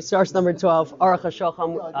continue. Source number 12, Aruch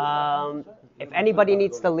HaShulchan. If anybody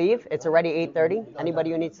needs to leave, it's already 8:30.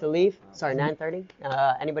 Anybody who needs to leave, 9:30.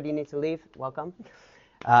 Anybody who needs to leave, welcome.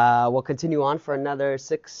 We'll continue on for another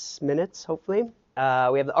 6 minutes, hopefully.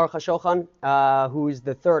 We have the Aruch HaShulchan, who's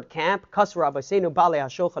the third camp. Kasra Rabbeinu Balei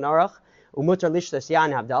HaShulchan Aruch. Umutar lishtas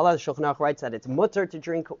yain Havdalah. The Shulchan Aruch writes that it's mutter to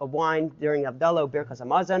drink wine during Havdalah, Birkas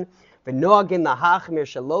Hamazon. V'noagin lahachmir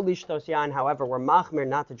shelo lishtos yain. However, we're machmir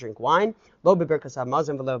not to drink wine. Lo beBirkas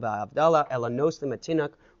Hamazon v'lo b'Havdalah. Ela noslim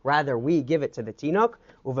atinok. Rather, we give it to the tinok.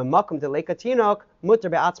 Uvemakom deleka tinok mutter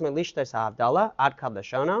be'atzma lishtas Havdalah ad kad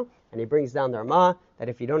lashona. And he brings down the Ramah that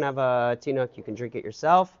if you don't have a tinok, you can drink it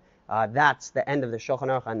yourself. That's the end of the Shulchan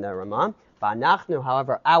Aruch and the Ramah. V'anachnu,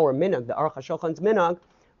 however, our minhag, the Aruch HaShulchan's minhag,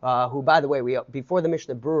 who, by the way, before the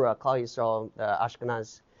Mishnah Brura, Klal Yisrael, the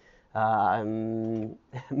Ashkenaz, minhag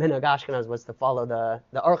Ashkenaz was to follow the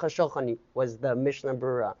Aruch HaShulchan was the Mishnah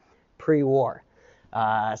Brura pre-war.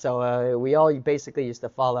 So we all basically used to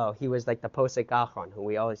follow. He was like the Posek Achron, who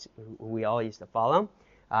we all used to follow.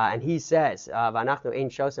 And he says, "V'anachnu ein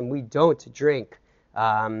shosim." We don't drink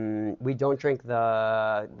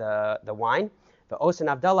the wine. The osin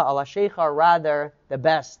Havdalah ala sheichar. Rather, the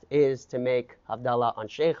best is to make Havdalah on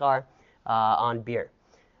sheichar, on beer.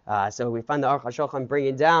 So we find the Aruch HaShulchan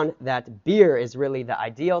bringing down that beer is really the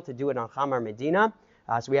ideal to do it on Chamar Medina.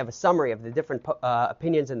 So we have a summary of the different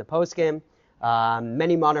opinions in the poskim.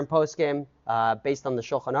 Many modern poskim, based on the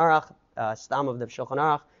Shulchan Aruch, stam of the Shulchan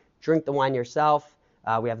Aruch, drink the wine yourself.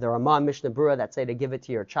 We have the Ramah and Mishnah Brura that say to give it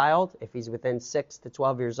to your child if he's within 6 to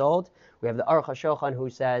 12 years old. We have the Aruch HaShulchan who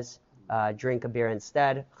says drink a beer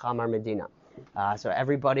instead, Chamar Medina. So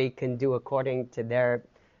everybody can do according to their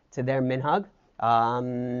minhag.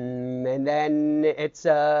 And then it's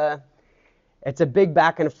a big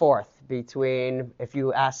back and forth between, if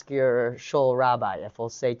you ask your shul rabbi, if he'll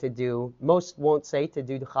say to do, most won't say to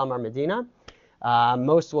do the Chamar Medina.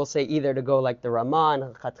 Most will say either to go like the Ramah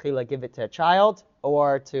and lechatchila give it to a child,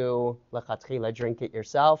 or to lechatchila drink it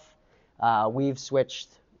yourself. We've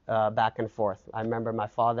switched back and forth. I remember my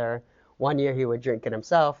father, one year he would drink it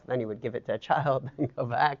himself, then he would give it to a child and go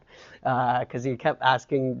back, because he kept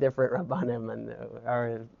asking different rabbanim, and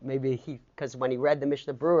or maybe because when he read the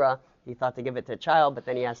Mishnah Brura, he thought to give it to a child, but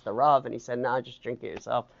then he asked the Rav, and he said, no, just drink it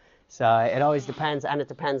yourself. So it always depends, and it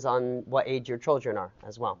depends on what age your children are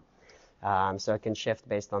as well. So it can shift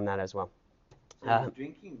based on that as well. So is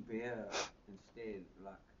drinking beer instead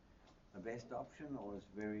like the best option, or is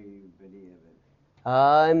very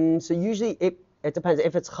believable? So usually it depends.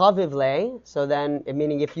 If it's chaviv lei, so then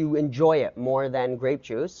meaning if you enjoy it more than grape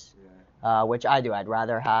juice, which I do, I'd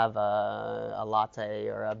rather have a latte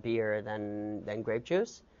or a beer than grape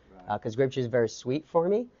juice, because grape juice is very sweet for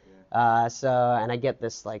me. And I get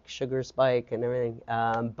this like sugar spike and everything.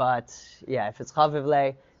 But yeah, if it's chaviv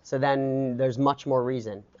lei, so then there's much more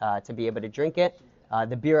reason to be able to drink it.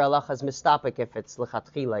 The beer halacha is mistapik if it's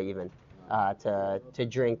lechatchila even to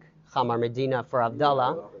drink Chamar Medina for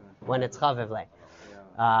Havdalah when it's chaviv lei,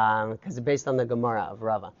 because it's based on the Gemara of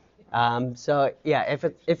Rava. So yeah,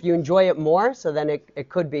 if you enjoy it more, so then it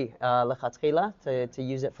could be lechatchila to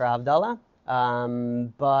use it for Havdalah.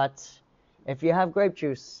 But if you have grape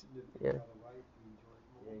juice, yeah.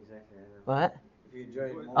 What?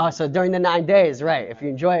 Oh, so during the 9 days, right? If you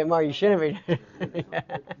enjoy it more, you shouldn't be. It's not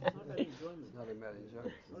about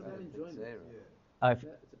enjoyment.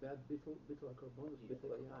 It's about bittul hakorbanos,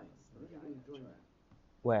 bittul hayayin.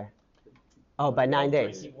 Where? Oh, by 9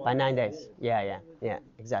 days. By 9 days. Yeah,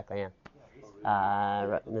 exactly, yeah.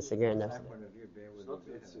 Mr. Gear knows. So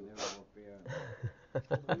that's the advantage of beer.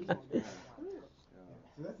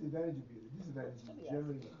 The disadvantage is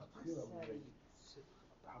generally the chatchila will make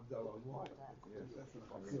Havdalah on wine. That's the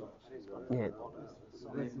chatchila. Yeah. So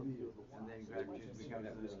that's the deal. And then grape juice becomes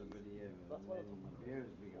the believable, and then beer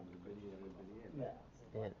becomes the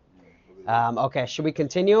believable. Okay, should we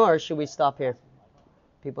continue or should we stop here?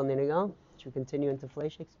 People need to go? Should we continue into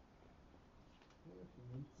Fleishiks?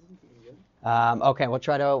 Okay, we'll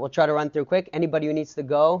try to run through quick. Anybody who needs to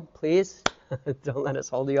go, please don't let us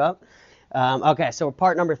hold you up. Okay, so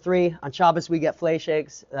part number 3 on Shabbos we get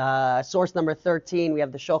Fleishiks. Source number 13 we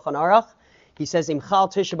have the Shulchan Aruch. He says Imchal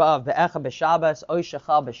Tisha B'Av be'echa b'Shabbos oy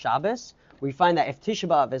shechal b'Shabbos. We find that if Tisha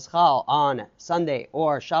B'Av is chal on Sunday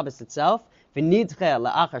or Shabbos itself, v'nidche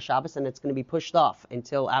la'achar Shabbos, and it's going to be pushed off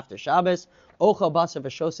until after Shabbos. Ochel basar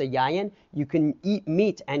v'shosa yayin. You can eat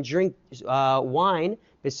meat and drink wine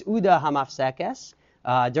b's'uda hamafsekes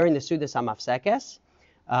during the Sudas hamafsekes.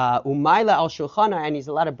 Umayla al shulchana, and he's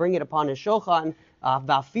allowed to bring it upon his shulchan.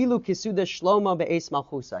 Va'afilu kisuda shlomo be'es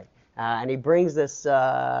malchusai. And he brings this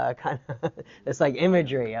kind of this like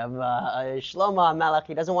imagery of Shlomo HaMelech.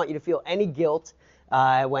 He doesn't want you to feel any guilt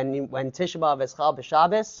when Tisha B'Av is chal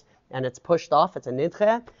b'Shabbos and it's pushed off. It's a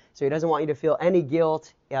nidche, so he doesn't want you to feel any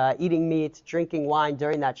guilt eating meat, drinking wine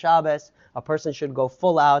during that Shabbos. A person should go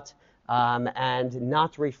full out and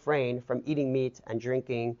not refrain from eating meat and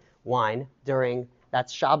drinking wine during that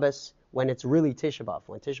Shabbos when it's really Tisha B'Av,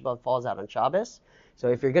 when Tisha B'Av falls out on Shabbos. So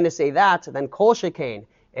if you're going to say that, then Kol Shekain,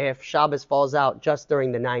 if Shabbos falls out just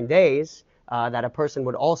during the 9 days, that a person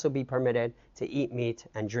would also be permitted to eat meat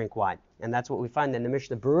and drink wine. And that's what we find in the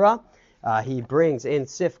Mishnah Berurah. He brings in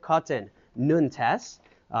Sif Katan Nun Tes,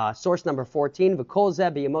 source number 14, V'kol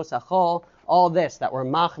zeh b'yemos hachol. All this that we're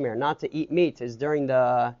machmir, not to eat meat, is during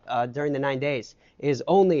the 9 days, is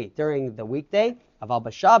only during the weekday. Aval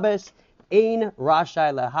b'Shabbos, ein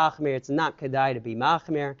rashai lehachmir. It's not kedai to be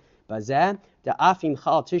machmir. Bazeh, the afim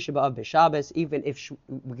chal Tisha B'Av b'Shabbos. Even if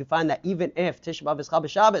we can find that even if Tisha B'Av is chal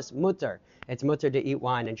b'Shabbos, mutter. It's mutter to eat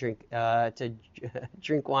wine and drink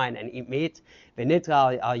drink wine and eat meat.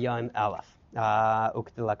 V'nitra al yom elaf.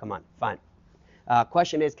 Uktila. Fine.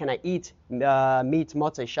 Question is, can I eat meat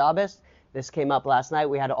Motzei Shabbos? This came up last night.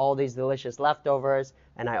 We had all these delicious leftovers,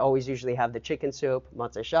 and I always usually have the chicken soup,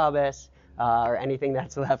 Motzei Shabbos, or anything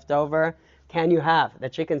that's left over. Can you have the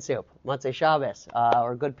chicken soup, Motzei Shabbos,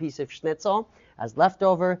 or a good piece of schnitzel as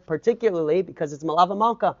leftover, particularly because it's Malava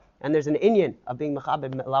Malka, and there's an inyan of being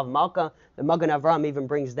Mechabed Malava Malka. The Magen Avram even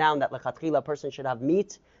brings down that lechatchila a person should have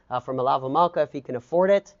meat from Malava Malka if he can afford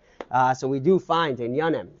it. So we do find in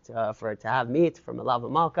Yanim to have meat from Malava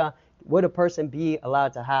Malka. Would a person be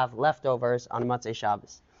allowed to have leftovers on Motzei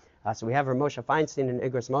Shabbos? So we have Rav Moshe Feinstein in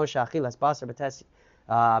Igros Moshe, Achilas Basar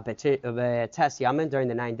B'tes Yamin during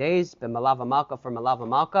the 9 days, B'Malava Malka for Malava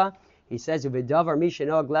Malka. He says, U'v'davar mi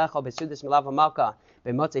shenog lecho b'sudas Malava Malka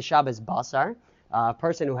b'Motzei Shabbos Basar. A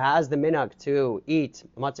person who has the minhag to eat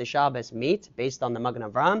Motzei Shabbos meat, based on the Magen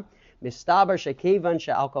Avram, Mistaber shekevan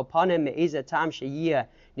she'al kol panim me'ezeh tam sheyiyeh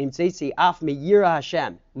nimtzitzi af meyira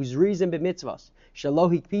Hashem, whose reason b'mitzvos, shelo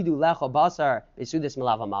hikpidu lecho basar b'sudas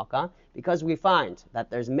Malava Malka, because we find that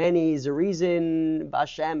there's many Zerizin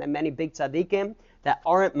b'Hashem and many big tzaddikim that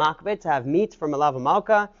aren't makbet to have meat from Malava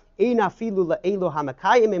Malka, even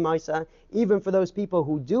for those people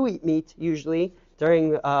who do eat meat usually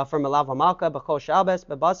during from Malava Malka, b'chol Shabbos,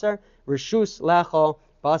 b'basar, rishus lecho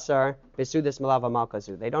basar b'sudas Malava Malka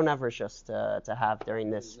zu. They don't have rishus to have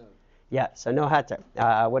during this. Yeah, so no heter.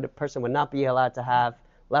 What a person would not be allowed to have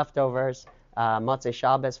leftovers, Motzei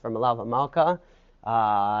Shabbos from Malava Malka.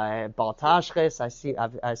 Baltashchis,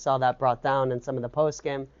 I saw that brought down in some of the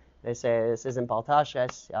poskim. They say this isn't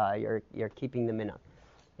Baltashchis, you're keeping the minhag.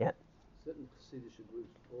 Yeah. Certain Chassidish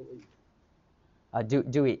groups all eat.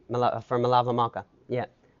 Do eat from Malava Malka. Yeah.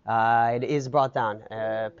 It is brought down.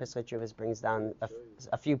 Pesach Chuvas brings down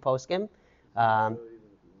a few poskim. A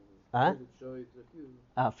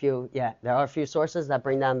few, yeah. There are a few sources that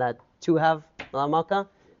bring down that to have Malava Malka.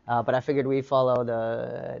 But I figured we follow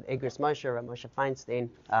the Igros Moshe, Rav Moshe Feinstein,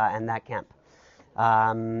 and that camp.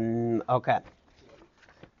 Okay.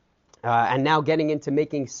 And now getting into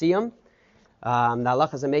making siyum. The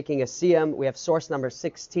halachas of making a siyum. We have source number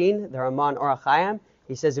 16, the Raman Orach Chaim.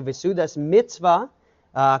 He says, "V'sudas mitzvah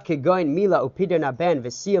kegoin mila upidon ben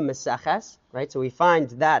v'siyum meseches." Right. So we find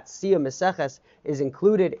that siyum meseches is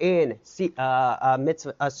included in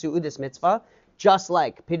suudas mitzvah. Just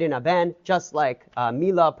like Pidin Ben, just like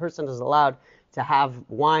Mila, a person is allowed to have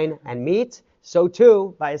wine and meat, so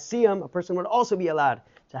too, by a Siyam, a person would also be allowed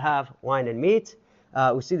to have wine and meat.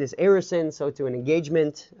 We see this Erusin, so to an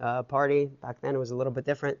engagement party. Back then it was a little bit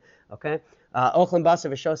different. Okay. Ochlan Basa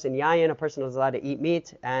V'Shos in Yayin, a person was allowed to eat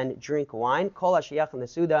meat and drink wine. Kol HaShayach in the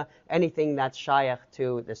Suda, anything that's Shayach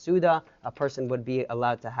to the Suda, a person would be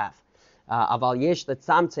allowed to have. Aval Yesh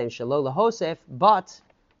L'Tzamtzem Shelo L'Hosef, but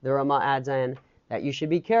the Rama adds in that you should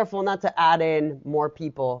be careful not to add in more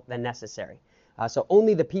people than necessary. So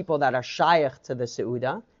only the people that are shayach to the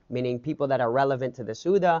Seuda, meaning people that are relevant to the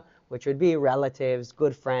Seuda, which would be relatives,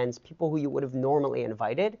 good friends, people who you would have normally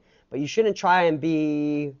invited, but you shouldn't try and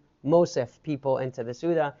be Mosef people into the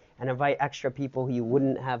Seuda and invite extra people who you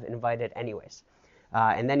wouldn't have invited anyways.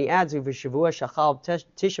 And then he adds, Uv'shavua shachal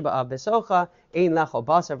Tisha B'Av besocha, ein lecho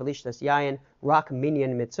basar v'lishtas yayin, rak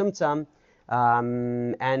minyan mitzumtzam.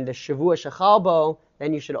 And the Shavua Shechalbo,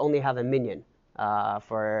 then you should only have a minyan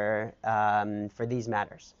for these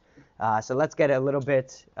matters. So let's get a little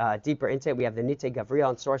bit deeper into it. We have the Nitei Gavriel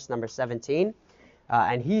on source number 17.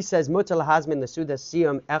 And he says, Mutar lahazmin l'suda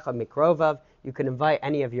siyum echad mikrovav. You can invite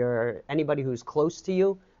anybody who's close to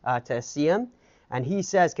you to a siyum. And he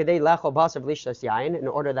says, Kedei lecho basar v'lishtas yayin, in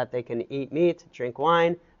order that they can eat meat, drink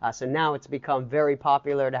wine. So now it's become very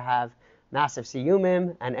popular to have massive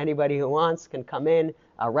siyumim, and anybody who wants can come in.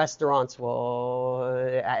 Restaurants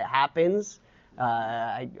it happens.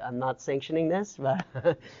 I'm not sanctioning this, but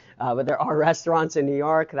there are restaurants in New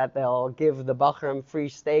York that they'll give the Bachram free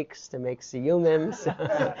steaks to make siyumim,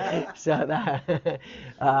 so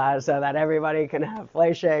that everybody can have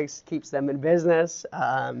fleisheks, keeps them in business.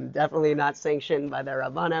 Definitely not sanctioned by the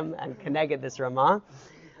Rabbanim and connected this Ramah.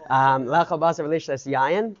 And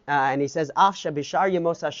he says, Afsha bishar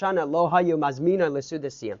yemos hashana lo hayu mazmina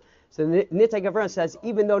lesudasiyim. So the Nitei Gavra says,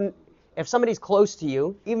 even though if somebody's close to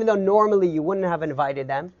you, even though normally you wouldn't have invited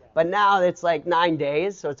them, but now it's like 9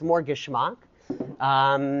 days, so it's more geshmak.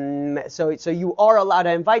 So you are allowed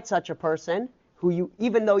to invite such a person who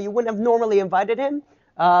even though you wouldn't have normally invited him,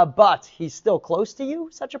 but he's still close to you,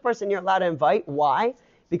 such a person you're allowed to invite. Why?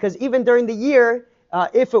 Because even during the year,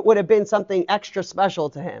 if it would have been something extra special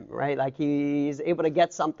to him, right? Like he's able to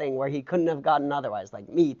get something where he couldn't have gotten otherwise, like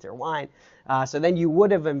meat or wine. So then you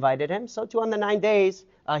would have invited him. So too on the 9 days,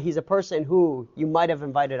 he's a person who you might have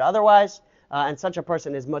invited otherwise, and such a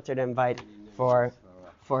person is mutter to invite for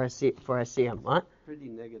a siyum. What? Pretty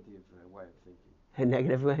negative way of thinking. A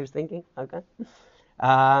negative way of thinking. Okay.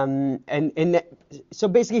 So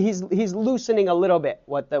basically, he's loosening a little bit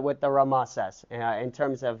what the Ramah says in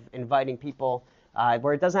terms of inviting people.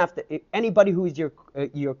 Where it doesn't have to, anybody who's your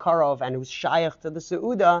karov and who's shayach to the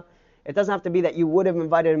Seudah, it doesn't have to be that you would have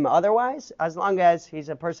invited him otherwise, as long as he's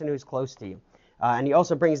a person who's close to you. And he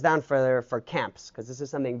also brings down for camps, because this is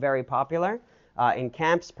something very popular. In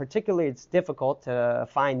camps, particularly, it's difficult to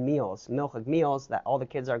find meals, milchig meals that all the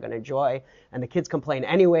kids are going to enjoy, and the kids complain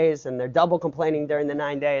anyways, and they're double complaining during the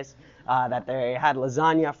 9 days that they had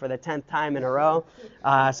lasagna for the 10th time in a row.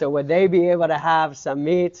 So would they be able to have some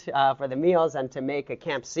meat for the meals and to make a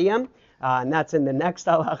camp siyum? And that's in the next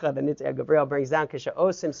halacha. The Nitei Gabriel brings down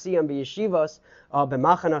Kisha-osim siyum b'yeshivos or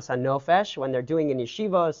b'machanos hanofesh, when they're doing in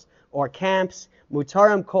yeshivos or camps.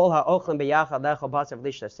 Mutarim kol ha'ochlim b'yachad lechol basav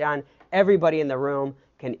lishtasyan. Everybody in the room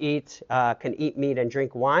can eat meat and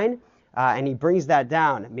drink wine. And he brings that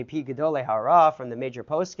down. Mipi gedolei hara, from the major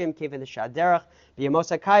poskim, kivin the shaderach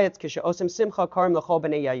b'yamos hakayetz kisha-osim simcha karim l'chol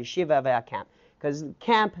b'nei yeshiva ve'akamp. Because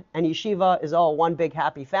camp and yeshiva is all one big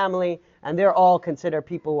happy family, and they're all considered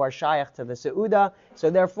people who are shayach to the Seudah, so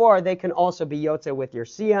therefore they can also be yotze with your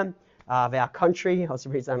siyam. Country, also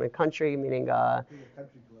reads on a country, meaning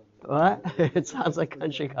what? It sounds like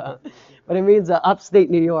country club, but it means upstate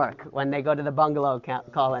New York when they go to the bungalow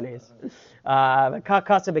colonies. And he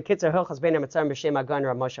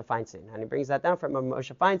brings that down from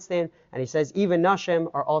Moshe Feinstein, and he says even nashim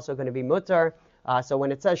are also going to be mutar. So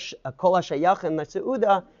when it says kol hashayachim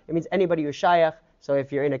l'seudah, it means anybody who's shayach. So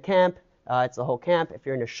if you're in a camp, it's the whole camp. If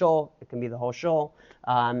you're in a shul, it can be the whole shul.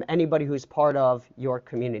 Anybody who's part of your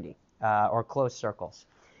community or close circles.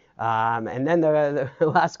 And then the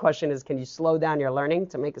last question is, can you slow down your learning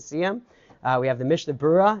to make a siyum? We have the Mishnah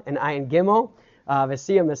Brura and Ayin Gimel,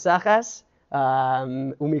 v'siyum mesaches,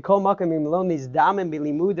 umikol makom im lo nizdamim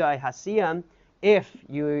bilimudai hasiyum, if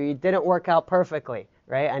you didn't work out perfectly,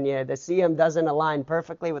 right? And the siyum doesn't align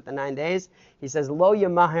perfectly with the 9 days. He says, lo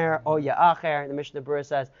yamaher o ya'acher. The Mishnah Brura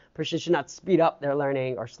says, person should not speed up their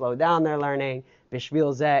learning or slow down their learning,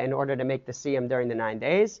 bishvil zeh, in order to make the siyum during the 9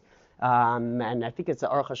 days. And I think it's the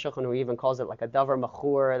Aruch HaShulchan who even calls it like a davar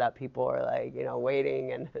machur, that people are like,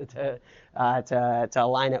 waiting and to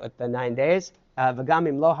align it with the 9 days.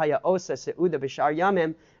 V'gamim lo haya osa seuda b'shar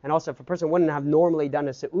yamim, and also if a person wouldn't have normally done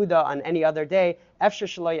a seuda on any other day, efshar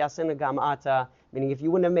shelo yasin gam ata, meaning if you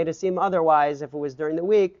wouldn't have made a siyum otherwise, if it was during the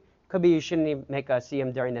week, could be you shouldn't even make a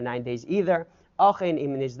siyum during the 9 days either. Achein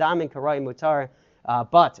im nizdamin karoi mutar.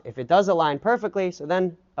 But if it does align perfectly, so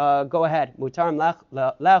then go ahead. Mutarim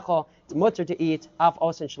lecho, it's mutar to eat. Af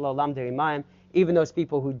osin shelo lamdu imayim, even those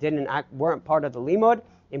people who weren't part of the limud.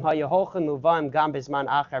 Im hayahochen muvaim gam bizman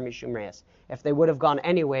acher mishum reis, if they would have gone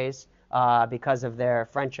anyways because of their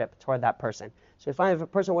friendship toward that person. So if a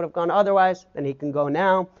person would have gone otherwise, then he can go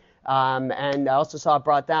now. And I also saw it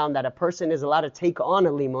brought down that a person is allowed to take on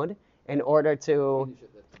a limud in order to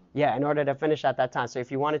finish at that time. So if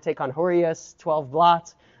you want to take on Hurrius, 12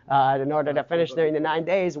 blot, in order to finish during the 9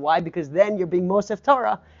 days, why? Because then you're being Mosef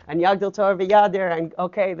Torah and Yagdil Torah v'Yadir, and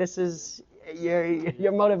okay, this is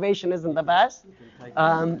your motivation isn't the best.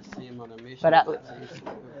 But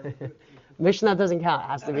Mishnah doesn't count.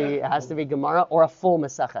 It has to be Gemara or a full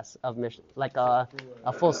Maseches of Mishnah, like a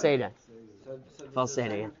full Seder. So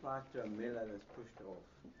Seder, yeah. like to a millah that's pushed off.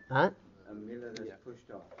 Huh? A millah that's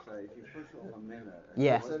pushed off. So if you push off a millah,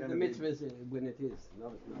 yeah. So the mitzvah is when it is,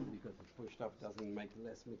 not because it's pushed off doesn't make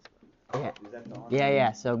less mitzvah. Yeah. Is that the answer?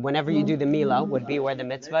 Yeah. So whenever you do the milah, would be where the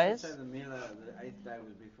mitzvah Let's is. say the millah, the 8th day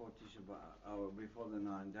was before Tisha B'Av, or before the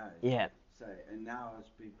 9 days. Yeah. say, and now it's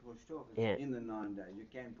been pushed off. It's Yeah. in the 9 days. You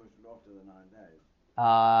can push it after the 9 days.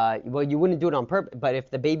 Well, you wouldn't do it on purpose, but if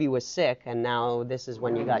the baby was sick and now this is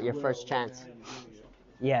when you got your first chance.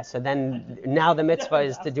 Yeah, so then now the mitzvah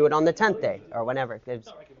is to do it on the 10th day or whenever.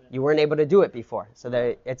 You weren't able to do it before.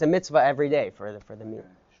 So it's a mitzvah every day for the meal.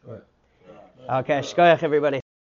 Sure. Okay, shkoyach everybody.